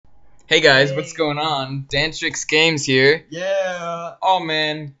Hey guys, what's going on? DantrixGames here. Yeah. Oh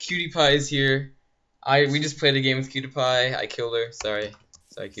man, Cutie Pie is here. We just played a game with Cutie Pie. I killed her. Sorry,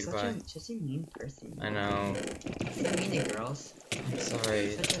 Cutie Pie. Such a mean person. I know. So mean to girls. I'm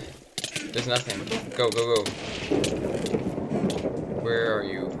sorry. There's nothing. Go, go, go. Where are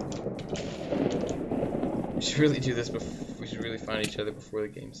you? We should really do this before. We should really find each other before the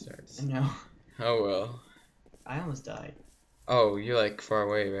game starts. I know. Oh well. I almost died. Oh, you're like far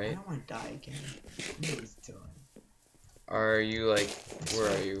away, I right? don't want to die again. I'm almost done. Are you like? Where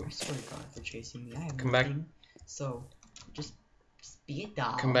are you? I swear to God, they're chasing me. I have Come nothing. back. So, just be a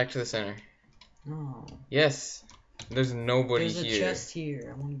doll. Come back to the center. No. Yes. There's nobody There's here. There's a chest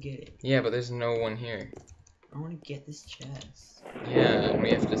here. I want to get it. Yeah, but there's no one here. I want to get this chest. Yeah, and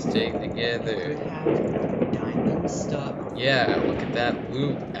we have to stay I could together. have diamond stuff. Yeah, look at that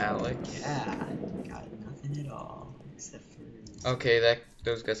loot, Alex. Yeah, I got nothing at all except for. Okay,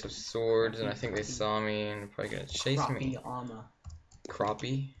 those guys have swords, and I think they saw me and they're probably gonna chase me. Armor.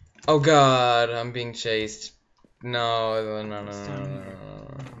 Crappie? Oh God, I'm being chased. No, no, no, no, no, no,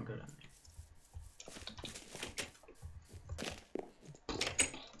 no. I'm good at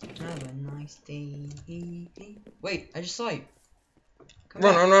it. Have a nice day. Wait, I just saw you. Come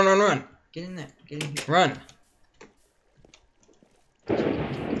Run, back. run, run, run, run! Get in there. Get in here. Run!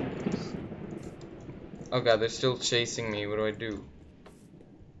 Oh God, they're still chasing me. What do I do?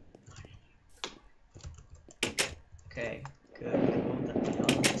 Okay, good.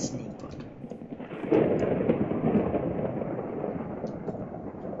 Hold the sneak button.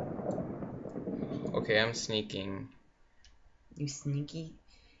 Okay, I'm sneaking. You sneaky.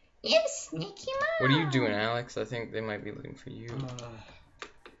 You sneaky mom. What are you doing, Alex? I think they might be looking for you.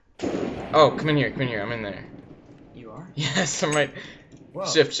 Oh, come in here, come in here. I'm in there. You are? Yes, I'm right. Whoa.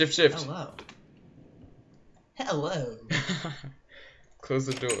 Shift, shift, shift. Hello. Hello. Close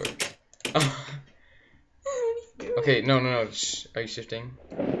the door. Oh. Okay, no, no, no. Shh. Are you shifting?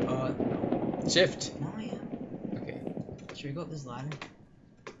 No. Shift. No, I am. Okay. Should we go up this ladder?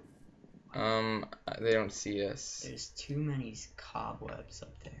 They don't see us. There's too many cobwebs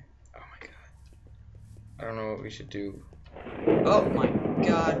up there. Oh my God. I don't know what we should do. Oh my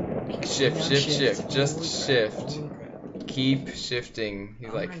God. Shift, No, shift, shift. Just Holy shift. Crap. Holy crap. Keep shifting. He's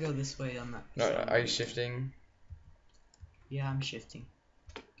I'm like. gonna go this way on that. No, are you shifting? Yeah, I'm shifting.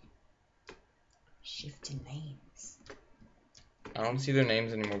 Shifting names. I don't see their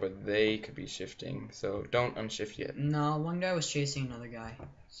names anymore, but they could be shifting. So don't unshift yet. No, one guy was chasing another guy.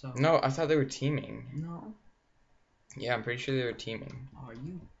 So. No, I thought they were teaming. No. Yeah, I'm pretty sure they were teaming. Are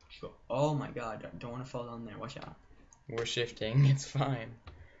you? Oh my God! Don't want to fall down there. Watch out. We're shifting. It's fine.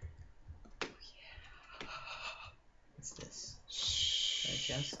 Yeah. What's this? Shh.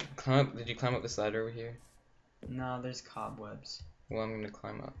 Chest? Climb up. Did you climb up this ladder over here? No, there's cobwebs. Well, I'm gonna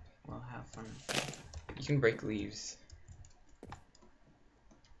climb up. Well, have fun. You can break leaves.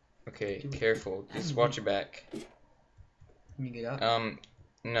 Okay, Dude, careful. Just watch your back. Can you get up?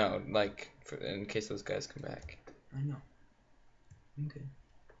 No, like in case those guys come back. I know. I'm good.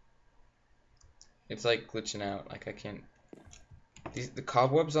 It's like glitching out. Like I can't. The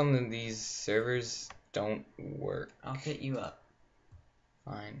cobwebs on these servers don't work. I'll hit you up.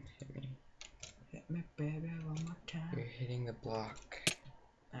 Fine, hit me. Hit me, baby, one more time. You're hitting the block.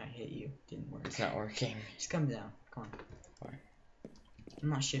 I hit you. Didn't work. It's not working. Just come down. Come on. Fine. I'm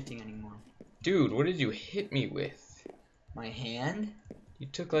not shifting anymore. Dude, what did you hit me with? My hand? You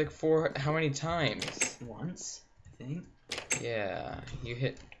took like how many times? Once, I think. Yeah, you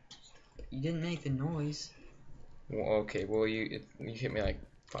hit. You didn't make the noise. Well, okay, well you hit me like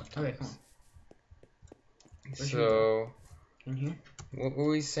 5 times. Okay, come on. So, In here? what were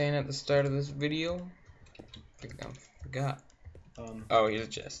we saying at the start of this video? I forgot. Oh, here's a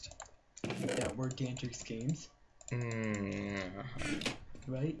chest. Yeah, we're DantrixGames.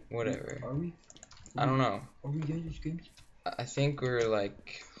 Right? Whatever. Are we? I don't know. Are we DantrixGames? I think we're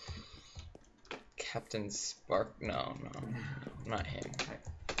like Captain Spark. No, not him.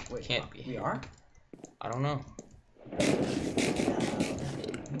 Wait, Can't be we him. are? I don't know.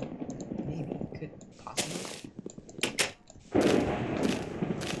 Maybe. Could possibly.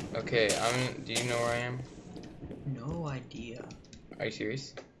 Okay, do you know where I am? No idea. Are you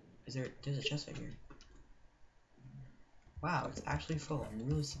serious? There's a chest right here. Wow, it's actually full. I'm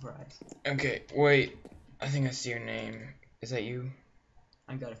really surprised. Okay, wait. I think I see your name. Is that you?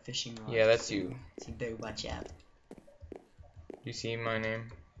 I got a fishing rod. Yeah, that's you. So you better watch out. You see my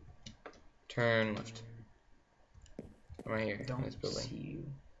name? Turn left. I'm right here, in this building. See you.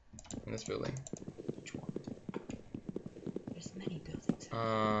 In this building. Which one? There's many buildings.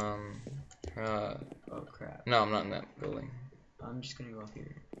 Oh crap. No, No, I'm not in that building. I'm just gonna go up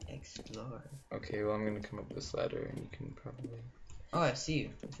here. explore. Okay, well I'm gonna come up this ladder and you can probably. Oh, I see you.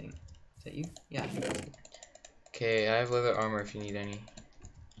 I think. Is that you? Yeah. Okay, I have leather armor if you need any.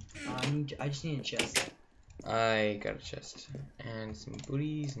 I just need a chest. I got a chest and some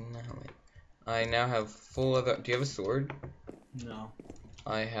booties and a helmet. I now have full leather. Do you have a sword? No.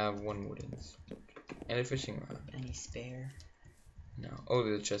 I have one wooden sword and a fishing rod. Any spare? No. Oh,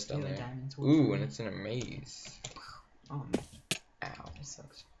 there's a chest down there. Sword Ooh, and it's in a maze. Oh, Ow. that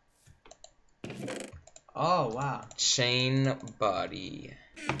sucks. Oh wow. Chain body.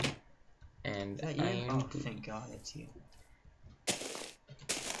 And Is that you? iron Oh, boots. thank God, it's you.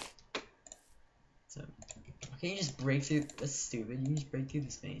 So, okay, you just break through. That's stupid. You just break through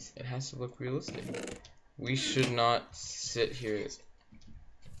this maze. It has to look realistic. We should not sit here.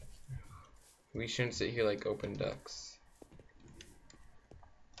 We shouldn't sit here like open ducks.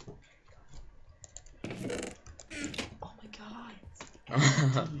 Oh my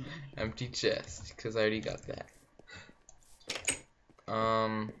God. Empty chest, because I already got that.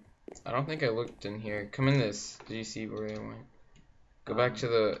 I don't think I looked in here. Come in this. Did you see where I went? Go back to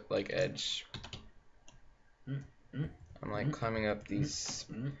the like edge. I'm like climbing up these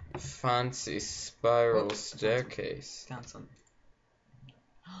fancy spiral staircase. Found some.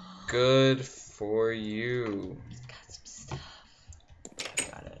 Good for you. Got some stuff.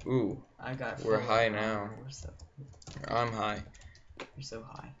 Got it. Ooh, I got. we're full high armor. now. I'm high. You're so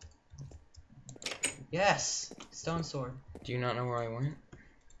high. Yes, stone sword. Do you not know where I went?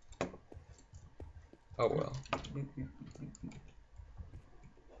 Oh well.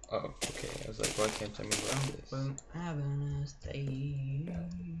 Oh, okay. I was like, why can't I move like this? Having a stay.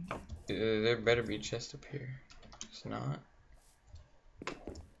 There better be a chest up here. It's not.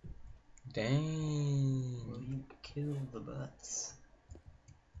 Dang. Will you kill the butts?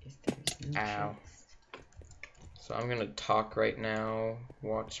 If there's no Ow. chest. So I'm gonna talk right now.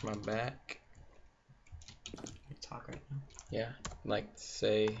 Watch my back. You talk right now. Yeah, like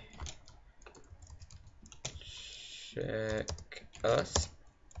say, check us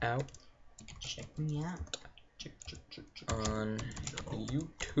out Check me out. on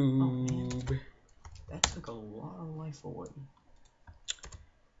YouTube. That took a lot of life away.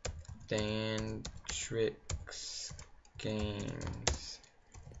 DantrixGames.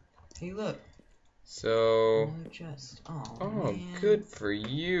 Hey, look. So, Another chest. Oh, man. good for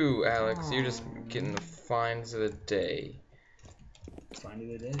you, Alex. You're just Aw, getting the finds of the day. Find of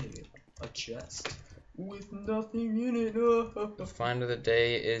the day. A chest with nothing in it. The find of the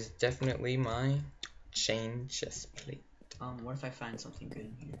day is definitely my chain chest plate. What if I find something good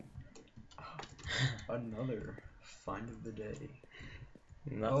in here? Another find of the day.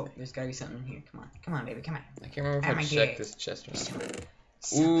 Nothing. Oh, there's gotta be something in here. Come on. Come on, baby. Come on. I can't remember if I checked this chest or not. Somebody-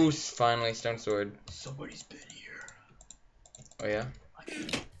 Ooh, finally, stone sword. Somebody's been here. Oh, yeah? I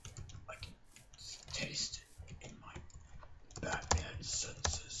can taste it in my Batman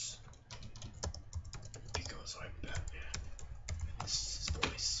senses. Because I'm Batman. This is his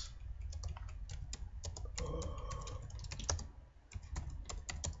voice.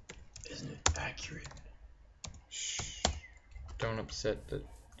 Isn't it accurate? Shh. Don't upset the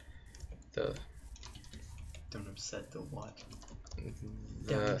Don't upset the what?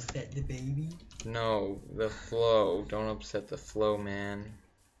 Don't upset the baby? no, the flow. Don't upset the flow, man.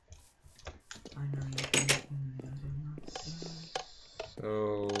 I know you.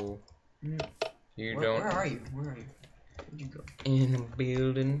 So you Where don't. are you? Where are you? Where'd you go? In a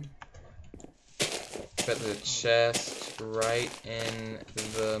building. Bet there's a chest right in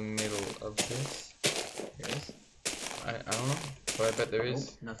the middle of this. There is? I don't know, but I bet there is.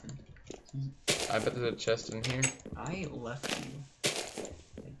 Oh, nothing. I bet there's a chest in here. I left you.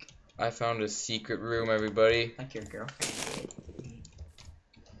 I found a secret room, everybody. Like your girlfriend did.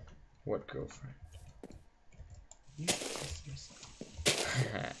 What girlfriend? You kissed yourself.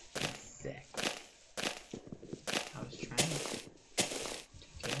 Exactly. I was trying to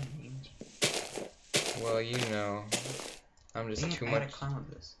get a name. Well, you know, I'm just too much. Climb up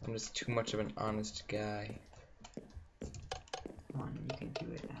this. I'm just too much of an honest guy. Come on, you can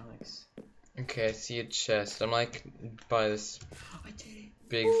do it, Alex. Okay, I see a chest. I'm like by this I did it.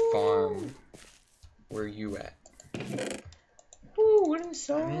 big farm. Where you at? Ooh, wooden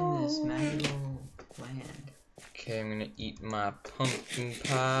sword. I'm in this magical land. Okay, I'm gonna eat my pumpkin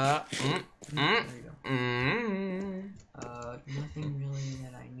pie. There you go. Mm. Nothing really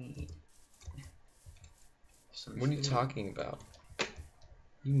that I need. Some What are you food. talking about?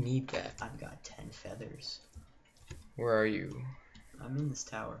 You need that. I've got 10 feathers. Where are you? I'm in this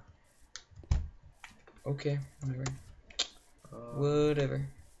tower. Okay, whatever. Whatever.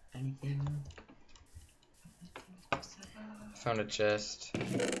 Anything? found a chest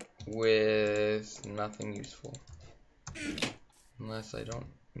with nothing useful. Unless I don't.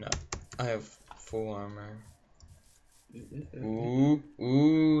 No. I have full armor.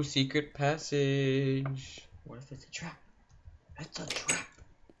 Ooh, secret passage. What if it's a trap? That's a trap.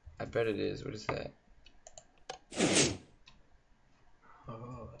 I bet it is. What is that?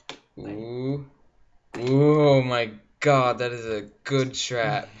 Oh. Ooh. Ooh, oh my god, that is a good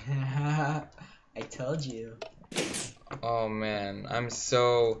trap. I told you. Oh man, I'm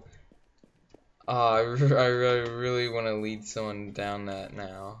so... I really want to lead someone down that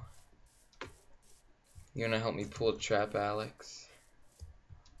now. You wanna help me pull a trap, Alex?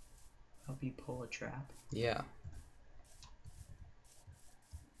 Help you pull a trap? Yeah.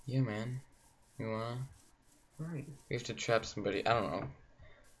 Yeah, man. You wanna? Where are you? We have to trap somebody. I don't know.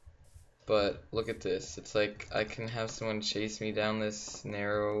 But look at this. It's like I can have someone chase me down this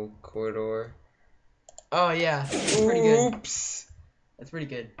narrow corridor. Oh yeah, that's pretty good. Oops. That's pretty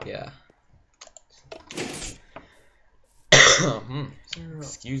good. Yeah.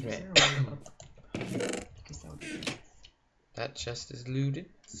 Excuse me. That chest is looted,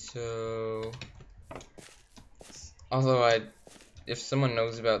 so... Although if someone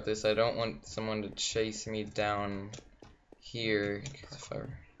knows about this, I don't want someone to chase me down here. 'Cause if I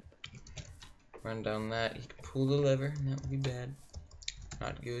run down that, he could pull the lever, and that would be bad.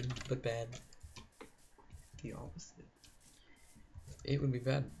 Not good, but bad. The opposite. It would be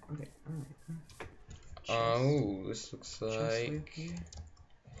bad. Okay, alright. Oh, this looks like here.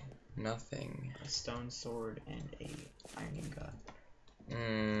 Nothing. A stone sword and a iron ingot.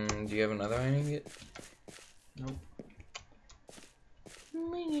 Do you have another iron ingot? Nope.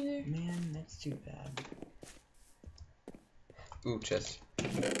 Me neither. Man, that's too bad. Ooh, chest.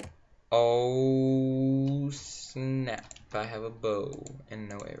 Oh, snap. I have a bow and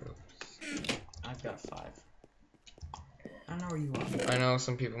no arrows. I've got 5. I don't know where you are. I know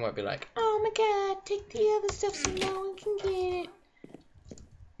some people might be like, oh my god, take the other stuff so no one can get it.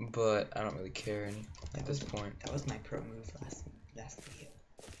 But I don't really care at this point. That was my pro move last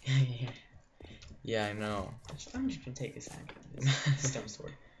video. Yeah, I know. I'm just gonna take this stone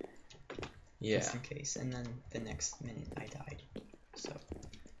sword. Yeah. Just in case. And then the next minute I died. So.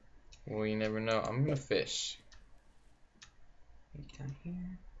 Well, you never know. I'm gonna fish. Down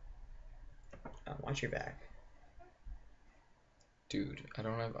here. Oh, watch your back. Dude, I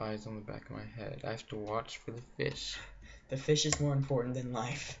don't have eyes on the back of my head. I have to watch for the fish. The fish is more important than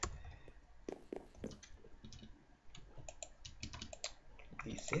life.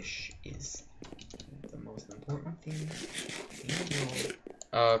 The fish is the most important thing in the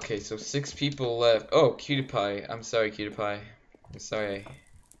world. Okay, so 6 people left. Oh, Cutie Pie. I'm sorry, Cutie Pie. I'm sorry.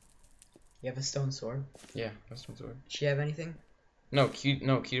 You have a stone sword? Yeah, that's my sword. Does she have anything? No,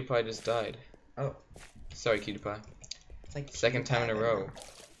 Cutie Pie just died. Oh. Sorry, Cutie Pie. It's like Second time in a row.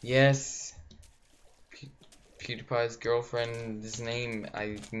 Yes. PewDiePie's girlfriend's name,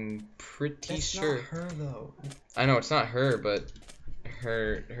 I'm pretty sure. That's not her though. I know it's not her, but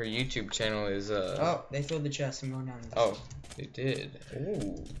her YouTube channel is Oh, they filled the chest. I'm going down. Oh, they did.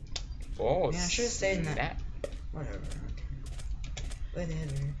 Ooh. Oh. Man, I should have stayed in that. Whatever.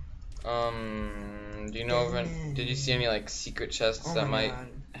 Whatever. Do you know did you see any like secret chests that might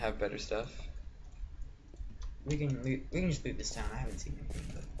have better stuff? We can just loot this town. I haven't seen anything,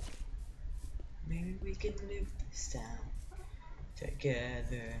 but maybe we can loot this town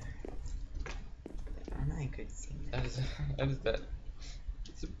together. And I could sing that.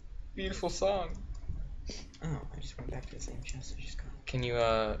 It's a beautiful song. Oh, I just went back to the same chest I just got. Can you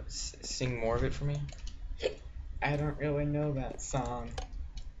sing more of it for me? I don't really know that song,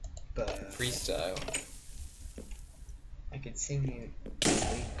 but freestyle. I could sing you.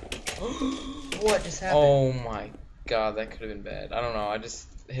 What just happened? Oh my god, that could have been bad. I don't know. I just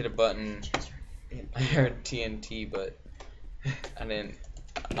hit a button. I heard TNT, but I didn't.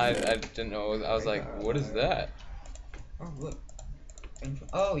 I didn't know. I was like, what is that? Oh look.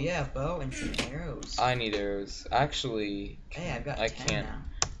 Oh yeah, bow and some arrows. I need arrows. Actually, hey, I've got 10 now.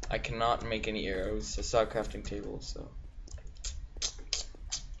 I cannot make any arrows. I saw a crafting table, so.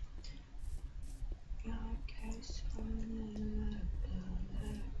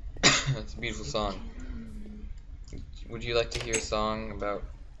 That's a beautiful song. Would you like to hear a song about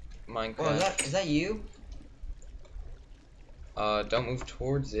Minecraft? Oh, is that you? Don't move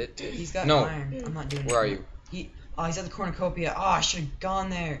towards it. He's got no. iron. I'm not doing it. Where are you? He's at the cornucopia. Oh, I should have gone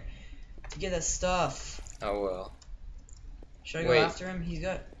there to get that stuff. Oh well. Should I go after him? He's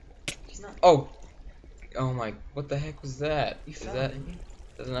not. Oh my! What the heck was that? You fell, didn't you?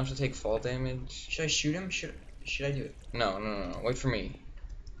 Doesn't have to take fall damage. Should I shoot him? Should I do it? No. Wait for me.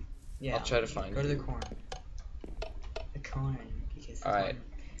 Yeah. I'll try to find you. Go to the corner. corn because the Alright.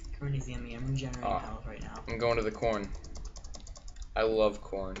 corn is yummy. I'm regenerating health right now. I'm going to the corn. I love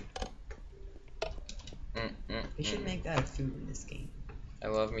corn. We should make that a food in this game. I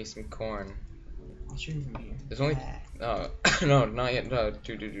love me some corn. I'll shoot him from here. There's only no, not yet. No,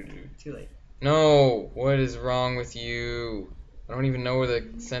 Too late. No, what is wrong with you? I don't even know where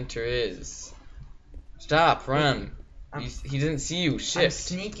the center is. Stop, run. He didn't see you. Shift. I'm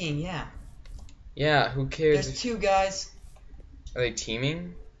sneaking, yeah. Yeah, who cares? There's two guys. Are they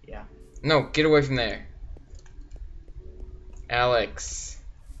teaming? Yeah. No, get away from there. Alex.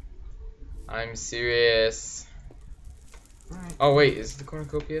 I'm serious. Alright. Oh wait, is it the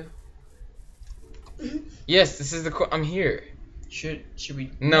cornucopia? Yes, this is the I'm here. Should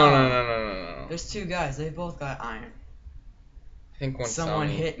we? No. There's two guys. They both got iron. I think one saw Someone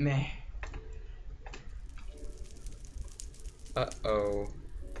me. hit me. Uh-oh.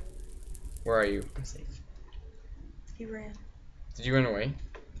 Where are you? I'm safe. He ran. Did you run away?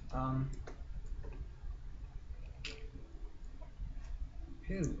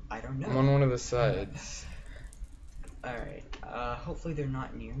 Who? I don't know. I'm on one of the sides. Alright. Hopefully they're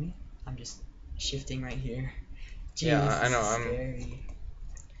not near me. I'm just shifting right here. Jeez, Yeah, I know.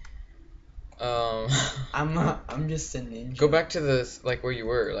 I'm just a ninja. Go back to the where you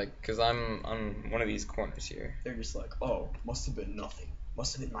were, cause I'm on one of these corners here. They're just like, oh, must have been nothing.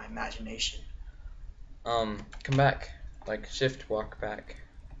 Must have been my imagination. Come back. Shift, walk back.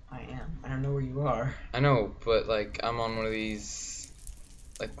 I am. I don't know where you are. I know, but I'm on one of these.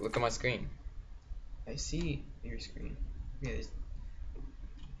 Look at my screen. I see your screen. Yeah, there's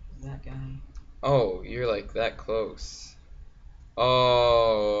that guy. Oh, you're that close.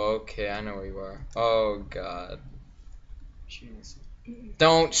 Oh, okay, I know where you are. Oh God. Shooting this.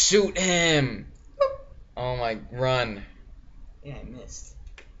 Don't shoot him! Oh my, run. Yeah, I missed.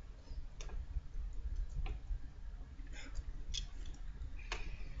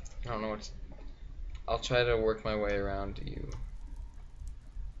 I don't know what. I'll try to work my way around to you.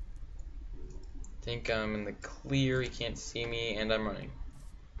 Think I'm in the clear, he can't see me, and I'm running.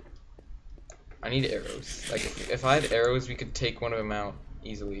 I need arrows. If I had arrows, we could take one of them out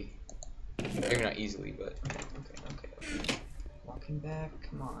easily. Maybe not easily, but... Okay. Walking back,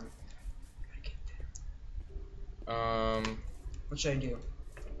 come on. Gotta get there. What should I do?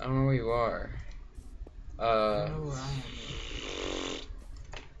 I don't know where you are. I don't know where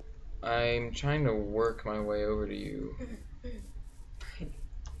I am. I'm trying to work my way over to you.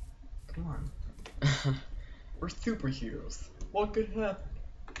 Come on. We're superheroes. What could happen?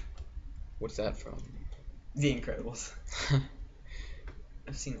 What's that from? The Incredibles.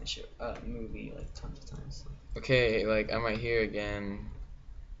 I've seen that show, movie tons of times. Okay, I'm right here again.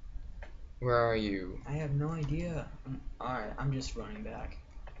 Where are you? I have no idea. Alright, I'm just running back.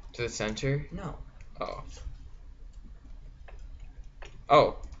 To the center? No. Oh.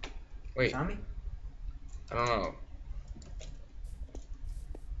 Oh. Wait. Found me? I don't know.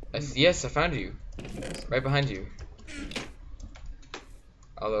 Yes, I found you. Right behind you.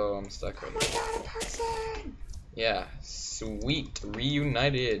 Although I'm stuck right now. Oh my god, a person! Yeah, sweet.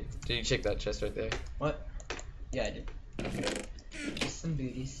 Reunited. Did you check that chest right there? What? Yeah, I did. Okay. Just some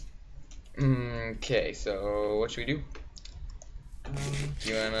booties. Okay, so what should we do? Do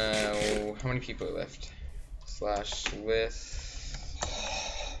you wanna... How many people are left? /list.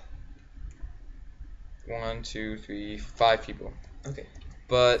 1, 2, 3, 5 people. Okay.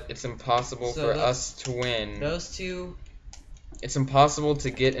 But it's impossible for us to win. Those two... It's impossible to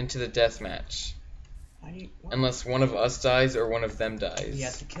get into the death match. Unless one of us dies or one of them dies. You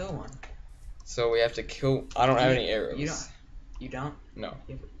have to kill one. So we have to kill... I don't have any arrows. You don't? You don't? No.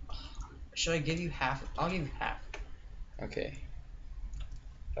 Should I give you half? I'll give you half. Okay.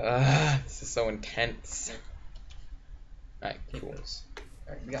 This is so intense. Alright, cool.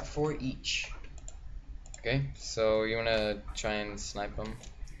 Alright, we got 4 each. Okay, so you wanna try and snipe them?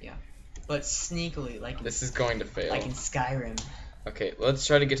 Yeah. But sneakily, this is going to fail. Like in Skyrim. Okay, let's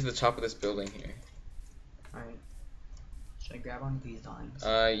try to get to the top of this building here. Alright. Should I grab onto these vines?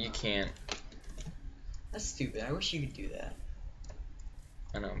 You can't. That's stupid. I wish you could do that.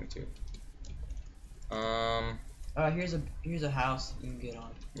 I know, me too. Here's a house you can get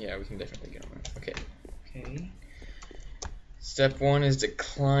on. Yeah, we can definitely get on that. Okay. Okay. Step 1 is to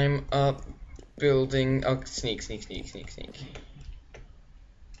climb up building. Oh, sneak.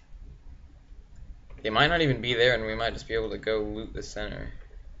 They might not even be there, and we might just be able to go loot the center.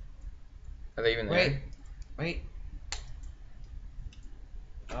 Are they even there? Wait.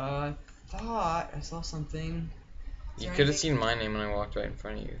 I thought I saw something. You could have seen my name when I walked right in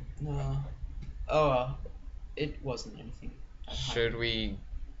front of you. No. Oh, it wasn't anything. Should we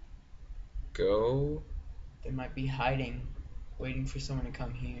go? They might be hiding, waiting for someone to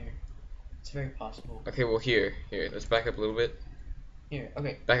come here. It's very possible. Okay, well here, let's back up a little bit. Here,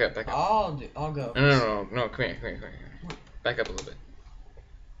 okay. Back up. I'll go. No, come here. Back up a little bit.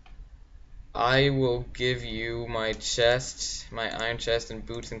 I will give you my chest, my iron chest and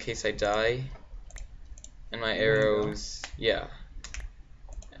boots in case I die. And my arrows, yeah.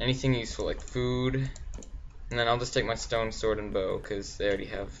 Anything useful, like food. And then I'll just take my stone sword and bow, because they already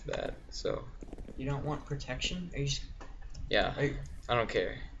have that, so. You don't want protection? Are you just... Yeah, I don't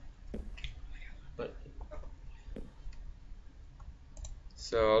care. But...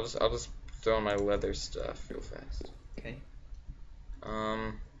 So I'll just throw in my leather stuff real fast. Okay.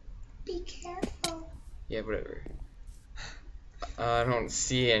 Be careful. Yeah, whatever. I don't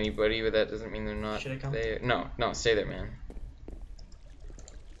see anybody, but that doesn't mean they're not Should I come? there. No, stay there, man.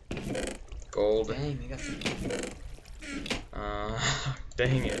 Gold. Dang, you got some...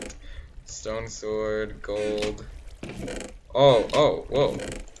 Dang it. Stone sword, gold. Oh, whoa.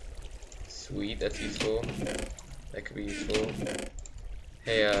 Sweet, that's useful. That could be useful.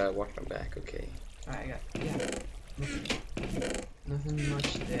 Hey, watch my back, okay. Alright, Nothing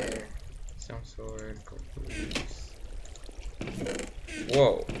much there. Stone sword, gold boots.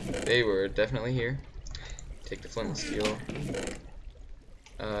 Whoa, they were definitely here. Take the flint and steel.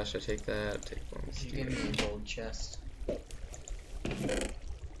 Should I take that? Take flint and You give steel. me a gold chest.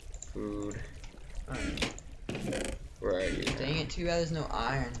 Food. Alright. Where are you? Dang it, too bad there's no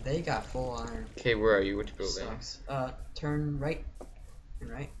iron. They got full iron. Okay, where are you? What you building? Sucks. Turn right. Turn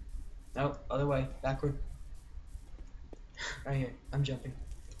right. Nope, other way. Backward. Right here. I'm jumping.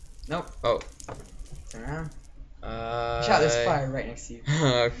 Nope. Oh. Turn around. Shot this fire right next to you.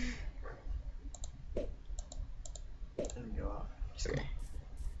 Doesn't go off. Okay.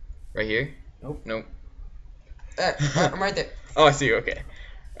 Right here? Nope. Nope. I'm right there. Oh, I see you. Okay.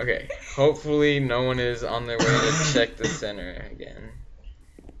 Okay. Hopefully no one is on their way to check the center again.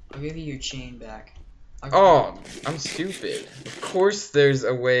 I'll give you your chain back. Oh, I'm stupid. Of course there's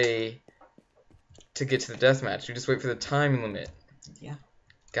a way to get to the deathmatch. You just wait for the time limit. Yeah.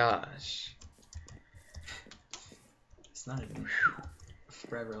 Gosh. It's not even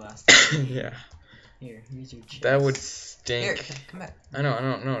forever lasting. Yeah. Here's your chest. That would stink. Here, come back. I know.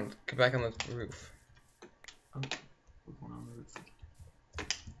 No. Get back on the roof. We're going on the roof.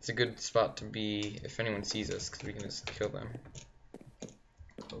 It's a good spot to be if anyone sees us, because we can just kill them.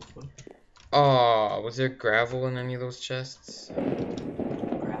 Hopefully. Oh, was there gravel in any of those chests?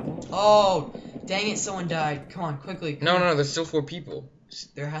 Gravel? Oh, dang it, someone died. Come on, quickly. Come on. No, there's still 4 people.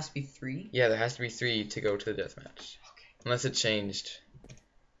 There has to be 3? Yeah, there has to be 3 to go to the deathmatch. Okay. Unless it changed.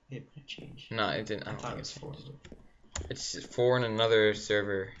 It might change. No, it didn't. I don't thought think it was it 4. changed. It's 4 in another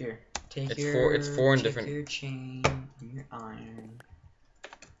server. Here, take It's your... 4. It's 4 in take different. your chain, your iron.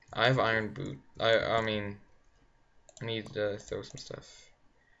 I have iron boot. I mean, I need to throw some stuff.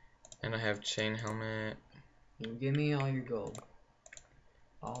 And I have chain helmet. You give me all your gold.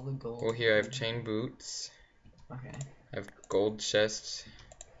 All the gold. Well, here I have chain boots. Okay. I have gold chests.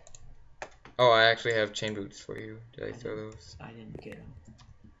 Oh, I actually have chain boots for you. Did I throw those? I didn't get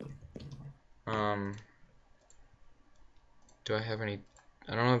them. Do I have any?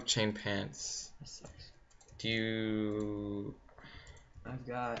 I don't have chain pants. That sucks. Do you? I've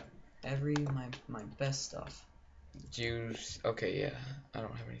got my best stuff. Okay, yeah. I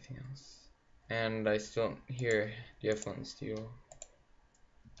don't have anything else. And I still don't. Here, do you have flint and steel?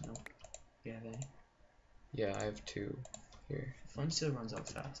 Nope. You have any? Yeah, I have 2 here. Flint steel runs out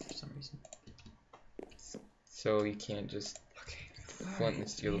fast for some reason. So you can't just Okay. flint and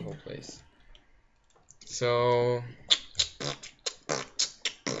steel the whole place. So,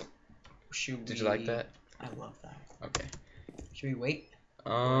 did you like that? I love that. Okay. Should we wait?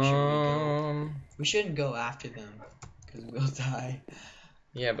 We shouldn't go after them because we'll die.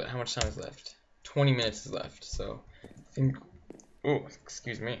 Yeah, but how much time is left? 20 minutes is left, so I think. Oh,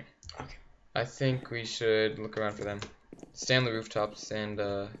 excuse me. Okay. I think we should look around for them. Stay on the rooftops, and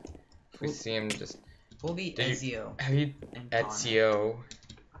if we see them, just. We'll be Ezio. Have you and Connor. Ezio?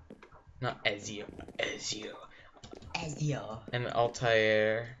 Not Ezio. Ezio. And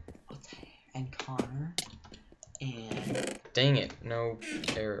Altair. And Connor. And. Dang it! No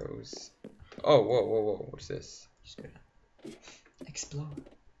arrows. Oh, whoa! What's this? Just go down. Explore.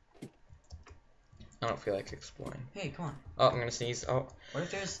 I don't feel like exploring. Hey, come on. Oh, I'm gonna sneeze. Oh. What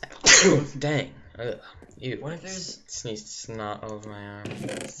if there's. Dang. Ugh. Ew. What if there's. Sneezed snot all over my arm.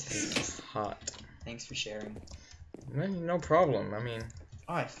 It's hot. Thanks for sharing. No problem. I mean,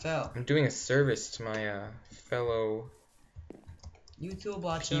 Oh, I fell. I'm doing a service to my fellow You too,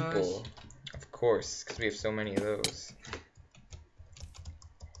 Blotchers. people. Of course, because we have so many of those.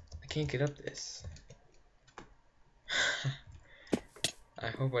 I can't get up this. I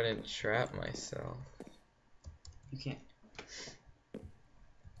hope I didn't trap myself. You can't.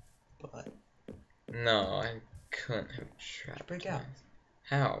 But. No, I couldn't have trapped. Break out.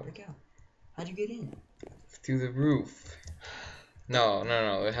 How? Break out. How'd you get in? Through the roof. No,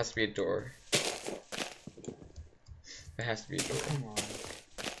 it has to be a door. It has to be a door. Come on.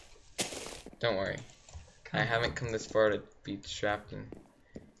 Don't worry. I haven't come this far to be trapped in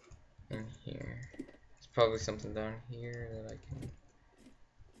here. There's probably something down here that I can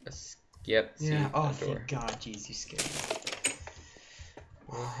Yep, see, yeah, oh, door. thank God, jeez, you scared me.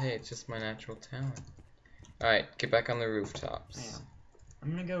 Well, hey, it's just my natural talent. Alright, get back on the rooftops. I am.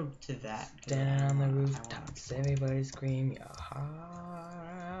 I'm gonna go to that. Down on the rooftops, everybody scream your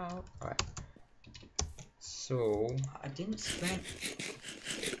heart out. Alright. So... I didn't sprint.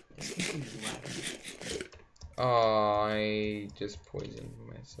 This is ladder. Oh, I just poisoned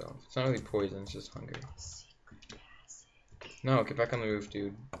myself. It's not really poison, it's just hunger. No, get back on the roof,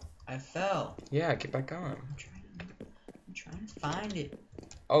 dude. I fell. Yeah, get back on. I'm trying to find it.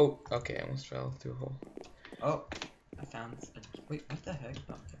 Oh, okay, I almost fell through a hole. Oh, I found. Wait, what the heck?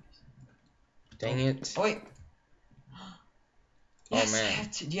 Oh, dang it. Oh, wait. Yes, oh, man.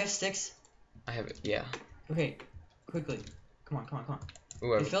 do you have sticks? I have it, yeah. Okay, quickly. Come on, come on, come on.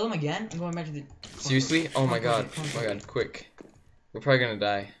 Ooh, You fill them again? I'm going back to the... Seriously? Oh my god. Oh my god, quick. We're probably gonna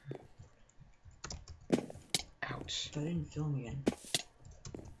die. Ouch. I didn't fill them again.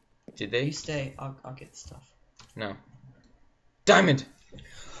 Did they? You stay. I'll get the stuff. No. Diamond!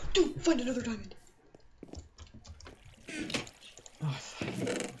 Dude, find another diamond. Oh,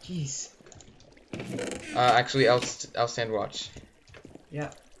 jeez. Actually, I'll stand watch.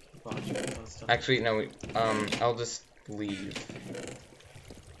 Yeah. Actually, no. I'll just leave.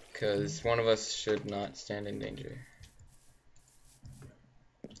 Because one of us should not stand in danger.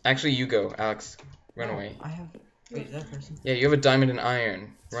 Actually, you go, Alex. Run away. I have. Wait, is that a person? Yeah, you have a diamond and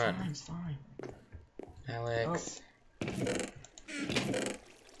iron. Run. It's fine. Alex. Oh.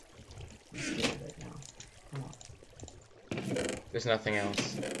 I'm scared right now. Come on. There's nothing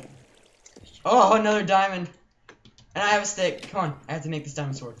else. Oh, another diamond. And I have a stick. Come on, I have to make this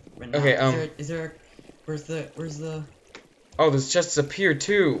diamond sword right now. Okay, Is there where's the Oh, there's chests up here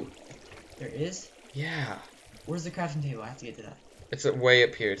too. There is? Yeah. Where's the crafting table? I have to get to that. It's way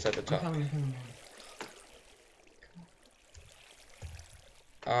up here. It's at the top. I'm coming.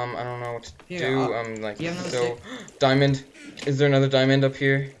 I don't know what to Here, do. I'm like do you have another so. stick? Diamond. Is there another diamond up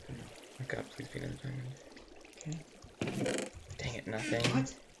here? Oh god, please be another diamond. Okay. Dang it, nothing.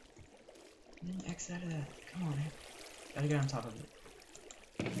 What? I didn't X out of that. Come on. Gotta get on top of it.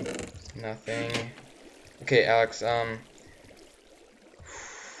 Nothing. Okay, Alex, I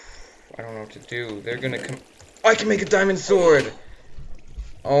don't know what to do. They're gonna come. I can make a diamond sword!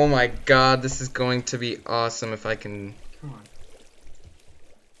 Oh my god, this is going to be awesome if I can. Come on.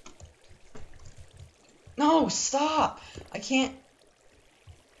 No, stop! I can't.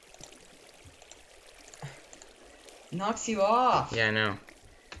 Knocks you off. Yeah, I know.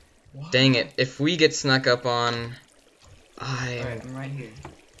 Why? Dang it. If we get snuck up on. Alright, I'm right here.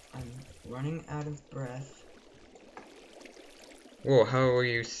 I'm running out of breath. Whoa, how are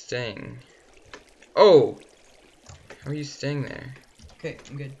you staying? Oh! How are you staying there? Okay,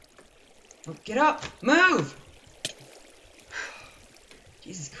 I'm good. Oh, get up! Move!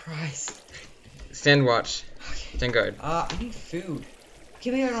 Jesus Christ. Stand watch. Okay. Stand guard. I need food.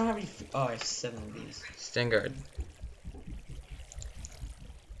 Give me, I don't have any food. Oh, I have 7 of these. Stand guard.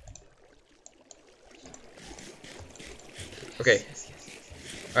 Okay. Yes.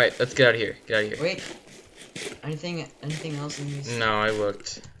 Alright, let's get out of here. Get out of here. Wait. Anything else in these? No, I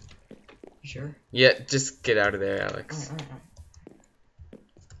looked. You sure? Yeah, just get out of there, Alex. Alright.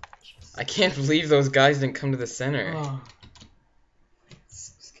 I can't believe those guys didn't come to the center. Oh.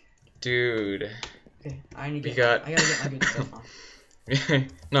 So scared. Dude. Okay, I gotta get my good stuff on.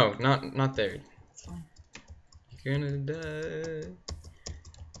 No, not there. It's fine. You're gonna die.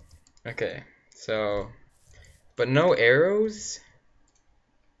 Okay, so, but no arrows?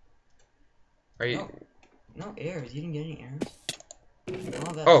 Are you? No arrows. You didn't get any arrows?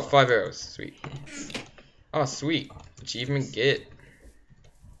 Oh, 5 arrows. Sweet. Yes. Oh, sweet. Achievement get.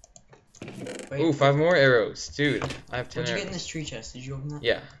 Wait, Ooh, 5 more arrows. Dude, I have 10 what'd you arrows. get in this tree chest? Did you open that?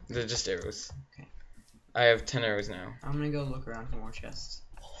 Yeah, they're just arrows. Okay. I have 10 arrows now. I'm gonna go look around for more chests.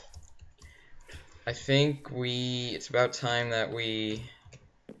 I think it's about time that we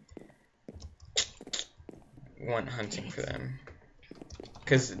went hunting for them.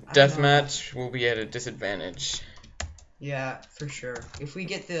 Because deathmatch will be at a disadvantage. Yeah, for sure. If we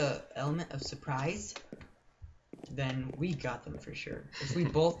get the element of surprise, then we got them for sure. If we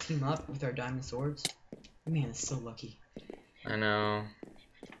both team up with our diamond swords, Man, it's so lucky. I know.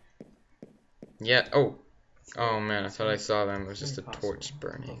 Yeah. Oh. Oh man, I thought I saw them. It was just a torch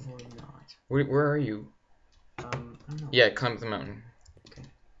burning. Hopefully not. Where are you? I don't know. Yeah, climb up the mountain. Okay.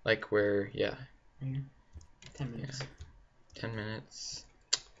 Like where? Yeah. Here. 10 minutes. Yeah. 10 minutes.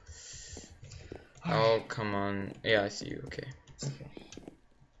 All Oh, right. come on. Yeah, I see you. Okay. Okay.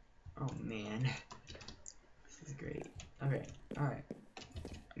 Oh man. This is great. Okay. Alright.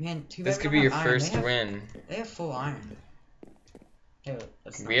 Man, too bad This we could don't be your have iron. first win. They have full iron. Hey,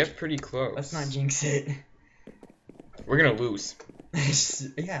 We have pretty close. let's not jinx it. We're gonna lose.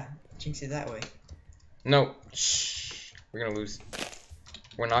 Yeah, jinx it that way. No. Shh. We're gonna lose.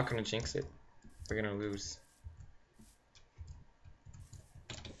 We're not gonna jinx it. We're gonna lose.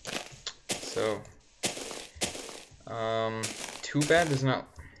 So. Too bad there's not.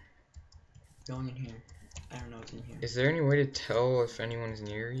 Going in here. I don't know what's in here. Is there any way to tell if anyone's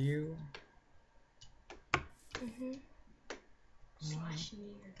near you? Slash near.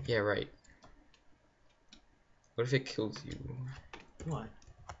 Yeah, right. What if it kills you? What?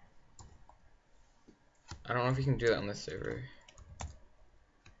 I don't know if you can do that on this server.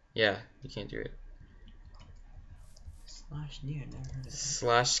 Yeah, you can't do it. Slash near, never heard of that.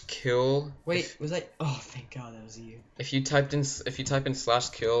 Slash kill. Wait, was that? Oh, thank God that was you. If you type in slash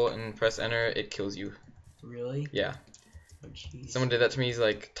kill and press enter, it kills you. Really? Yeah. Oh, jeez. Someone did that to me. He's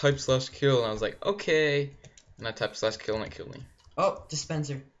like, type slash kill, and I was like, okay. And I typed slash kill, and it killed me. Oh,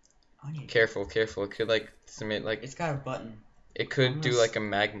 dispenser. Careful, careful. It could like submit like. It's got a button. It could do Almost. like a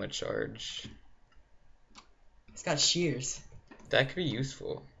magma charge. It's got shears. That could be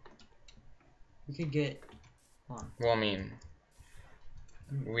useful. We could get. Hold on. Well, I mean,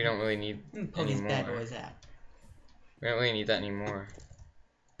 we don't really need Pull these bad anymore. boys out. We don't really need that anymore.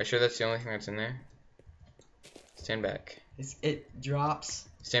 Are you sure that's the only thing that's in there? Stand back. It drops.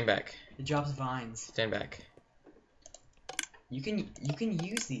 Stand back. It drops vines. Stand back. You can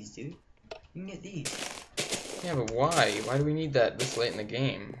use these, dude. You can get these. Yeah, but why? Why do we need that this late in the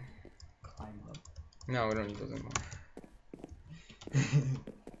game? Climb up. No, we don't need those anymore.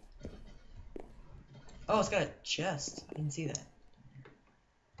 Oh, it's got a chest. I didn't see that.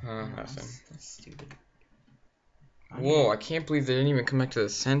 Huh, No, awesome. that's stupid. Whoa, I can't believe they didn't even come back to the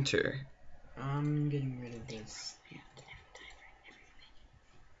center. I'm getting rid of this.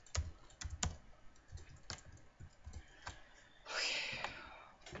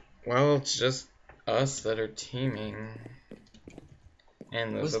 Well, it's just us that are teaming.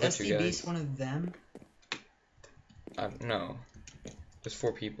 And those Was other two SD guys. Beast one of them? No. There's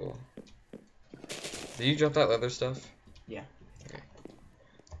 4 people. Did you drop that leather stuff? Yeah. Okay.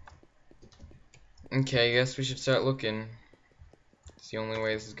 Okay, I guess we should start looking. It's the only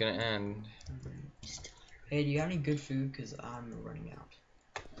way this is gonna end. Hey, do you have any good food? Because I'm running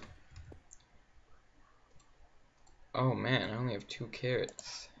out. Oh man, I only have 2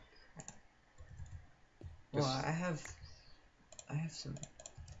 carrots. Well, I have some.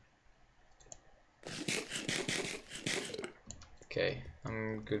 Okay,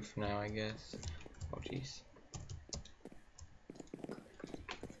 I'm good for now, I guess. Oh jeez.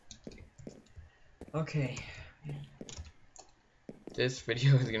 Okay. This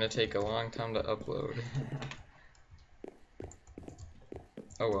video is gonna take a long time to upload.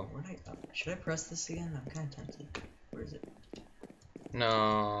 Oh well. Should I press this again? I'm kind of tempted. Where is it? No,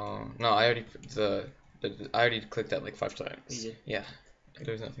 I already I already clicked that like 5 times. You did? Yeah.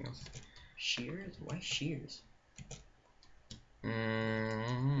 There's nothing else. Shears? Why shears?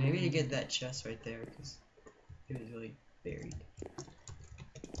 Mm. Maybe to get that chest right there, because it was really buried.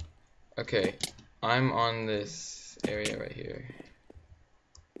 Okay, I'm on this area right here.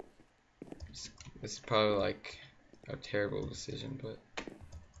 This is probably like a terrible decision, but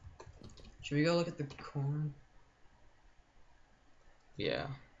Should we go look at the corn? yeah.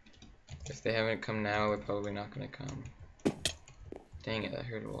 If they haven't come now, they're probably not gonna come. Dang it, that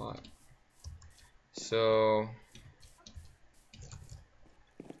hurt a lot. So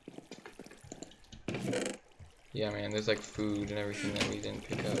yeah, man, there's like food and everything that we didn't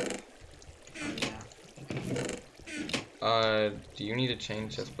pick up. Oh yeah. Do you need a chain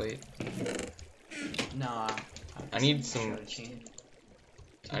chest plate? No. I need some.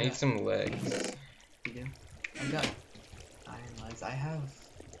 I need Yeah. some legs. You do? I've got iron legs. I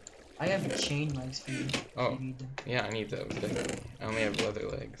have chain legs for you. Oh. You need them. Yeah, I need those definitely. I only have leather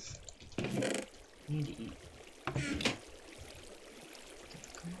legs. You need to eat.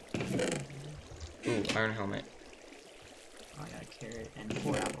 Ooh, iron helmet. Oh, I got a carrot and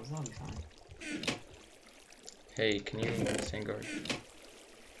 4 apples. That'll be fine. Hey, can you stand guard?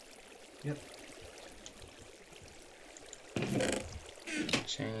 Yep.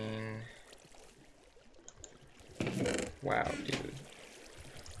 Chain. Wow, dude.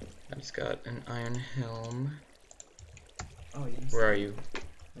 I just got an iron helm. Oh, you Where are you?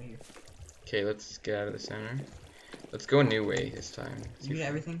 Right here. Okay, let's get out of the center. Let's go a new way this time. You get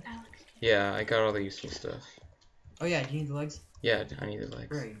everything? Yeah, I got all the useful stuff. Oh yeah, do you need the legs? Yeah, I need the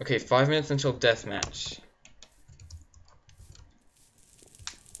legs. Where are you? Okay, 5 minutes until deathmatch.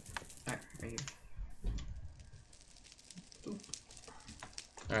 Alright, right here.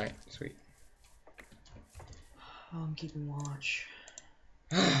 Alright, sweet. Oh, I'm keeping watch.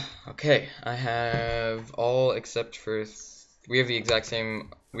 Okay, I have all except for we have the exact same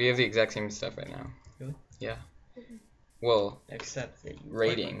stuff right now. Really? Yeah. Well, Except that you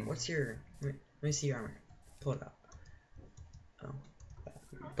rating. What's your? Let me see your armor. Pull it up. Oh.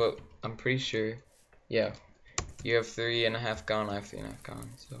 But I'm pretty sure. Yeah. You have 3.5 gone. I have 3.5 gone.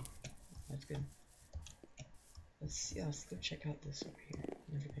 So. That's good. Let's see. Let's go check out this over here.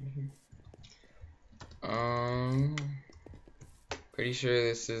 Never been here. Pretty sure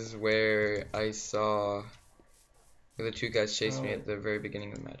this is where I saw where the two guys chased me at the very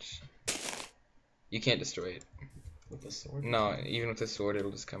beginning of the match. You can't destroy it. With the sword? No, even with the sword,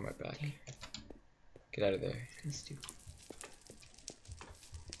 it'll just come right back. Get out of there. That's stupid.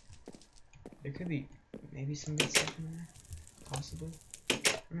 There could be maybe some good stuff in there. Possibly.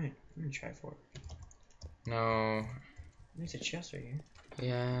 I'm gonna try for it. No. There's a chest right here.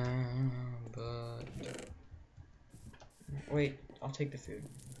 Yeah, but wait, I'll take the food.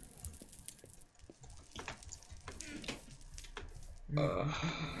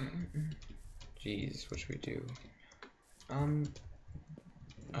 Jeez, what should we do? I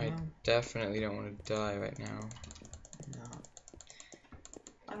No. definitely don't want to die right now. No.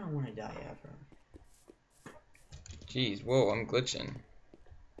 I don't want to die ever. Jeez, whoa, I'm glitching.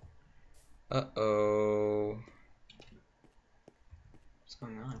 Uh-oh. What's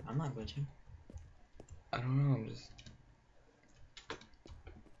going on? I'm not glitching. I don't know, I'm just...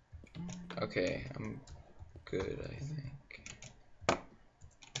 Okay, I'm good, I think.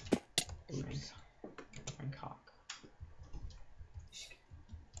 Oops. I'm cock.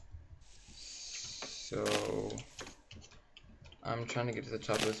 So... I'm trying to get to the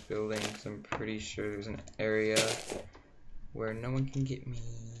top of this building because I'm pretty sure there's an area where no one can get me.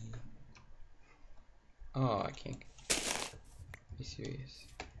 Oh, I can't. Are you serious?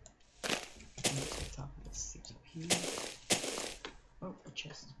 To the top of the CP. Oh, a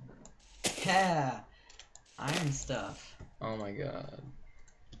chest. Yeah! Iron stuff. Oh my god.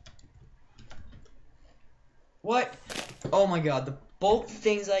 What? Oh my god, both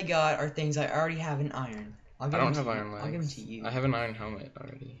things I got are things I already have in iron. I don't have iron legs. I'll give them to you. I have an iron helmet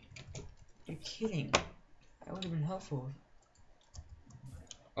already. You're kidding. That would have been helpful.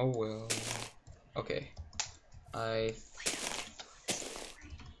 Oh well. Okay. Hmm?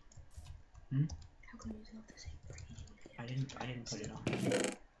 How come you don't the same rating? I didn't put it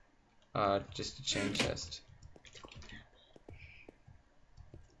on. Just a chain chest.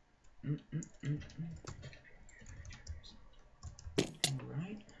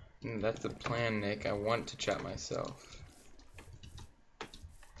 Alright. That's the plan, Nick. I want to trap myself.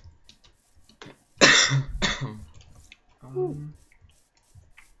 Nothing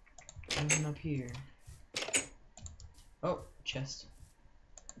up here. Oh, chest.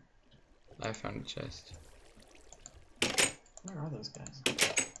 I found a chest. Where are those guys?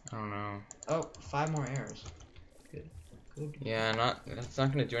 I don't know. Oh, 5 more arrows. Good. Good. Yeah, that's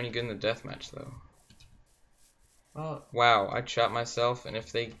not gonna do any good in the deathmatch though. Well, Wow, I trapped myself, and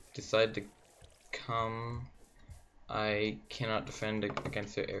if they decide to come, I cannot defend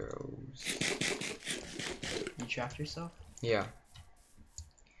against their arrows. you trapped yourself? Yeah.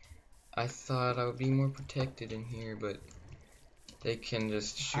 I thought I would be more protected in here, but they can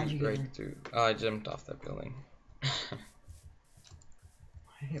just How'd you shoot get right in? through. Oh, I jumped off that building.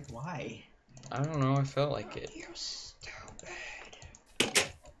 Why? I don't know, I felt like it. You're stupid.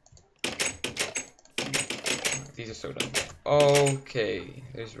 These are so dumb. Okay,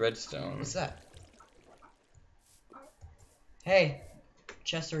 there's redstone. What's that? Hey,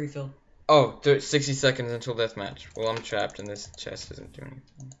 chest are refilled. Oh, 60 seconds until deathmatch. Well, I'm trapped and this chest doesn't do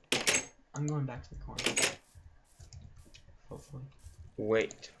anything. I'm going back to the corner. Hopefully.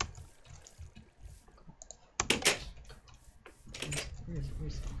 Wait.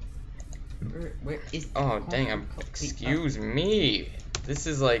 Where is the Oh, corner? dang, excuse me. This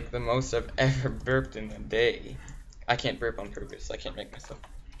is like the most I've ever burped in a day. I can't burp on purpose. I can't make myself.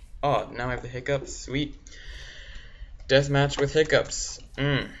 Oh, now I have the hiccups. Sweet. Deathmatch with hiccups.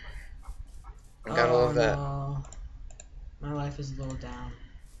 I gotta love that. No. My life is a little down.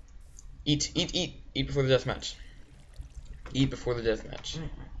 Eat, eat, eat. Eat before the deathmatch. Eat before the deathmatch.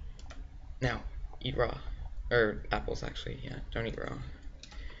 Now, eat raw. Or apples, actually. Yeah, don't eat raw.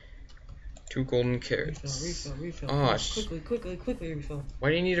 2 golden carrots. Refill. Oh, quickly refill. Why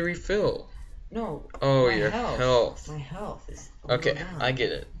do you need a refill? No. Oh, my your health. My health is. Okay, down. I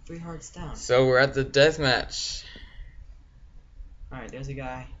get it. 3 hearts down. So we're at the death match. Alright, there's a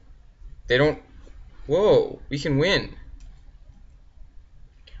guy. They don't. Whoa, we can win.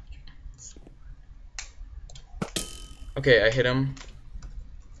 Okay, I hit him.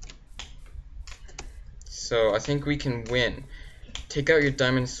 So I think we can win. Take out your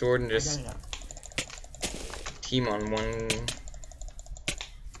diamond sword and just team on one.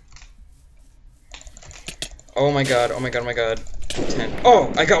 Oh my god, 10.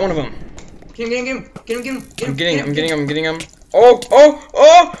 Oh, I got one of them. Get him. I'm getting him. Oh!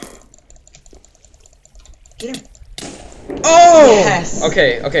 Get him. Oh! Yes.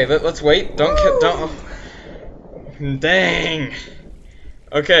 Okay, let's wait. Don't kill. Don't. Oh. Dang.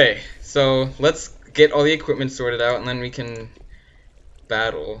 Okay, so let's get all the equipment sorted out, and then we can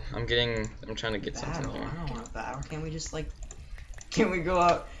battle. I'm trying to get something here. I don't want to battle. Can't we just Can we go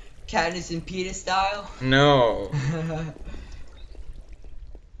out Katniss and Peeta style? No.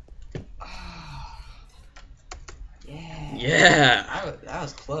 Yeah. Yeah. That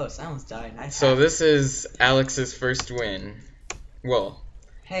was close. I almost died. So this is Alex's first win. Well,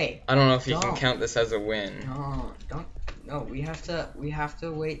 hey. I don't know if you can count this as a win. No, don't. No, we have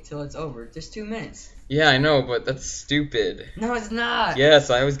to wait till it's over. Just 2 minutes. Yeah, I know, but that's stupid. No, it's not. Yes,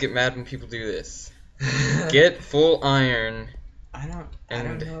 I always get mad when people do this. Get full iron. I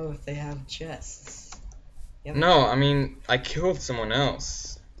don't know if they have chests. No, I mean, I killed someone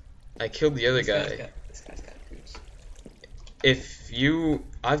else. I killed the other guy. This guy's got boots.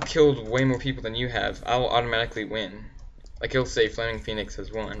 I've killed way more people than you have, I will automatically win. Like, it'll say Flaming Phoenix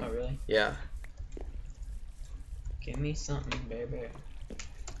has won. Oh, really? Yeah. Give me something, baby.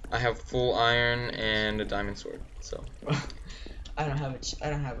 I have full iron and a diamond sword, so. I don't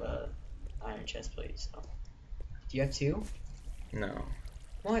have a iron chest plate, so. Do you have 2? No.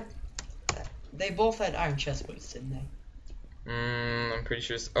 What? They both had iron chest plates, didn't they? I'm pretty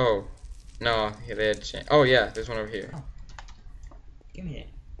sure. Oh. No, yeah, they had oh, yeah, there's one over here. Oh. Give me it.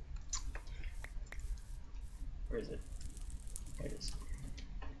 Where is it? There it is.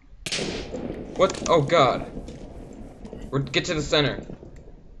 What? Oh, God. Get to the center.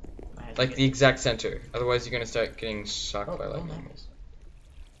 Like the exact center. Otherwise, you're gonna start getting shocked by lightning. Nice.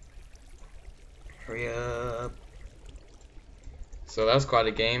 Hurry up. So that was quite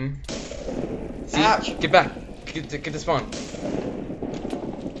a game. See? Ouch. Get back. Get to spawn.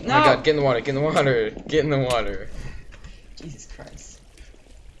 No. Oh my God! Get in the water. Get in the water. Get in the water. Jesus Christ.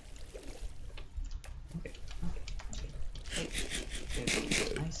 Okay. Hey,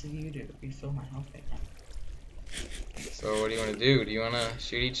 nice of you to refill my health right now. So what do you want to do? Do you want to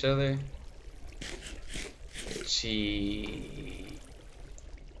shoot each other? Cheat.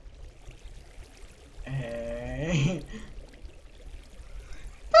 Hey.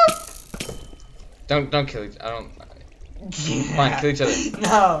 Don't kill each. I don't. Fine, kill each other.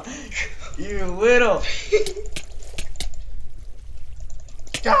 No, you little.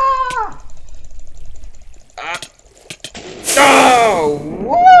 Ah! Oh!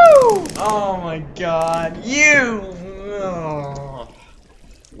 Woo! Oh my God, you! Oh.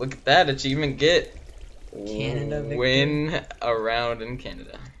 Look at that achievement. Get Canada victory. Win a round in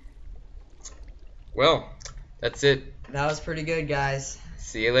Canada. Well, that's it. That was pretty good, guys.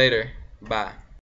 See you later. Bye.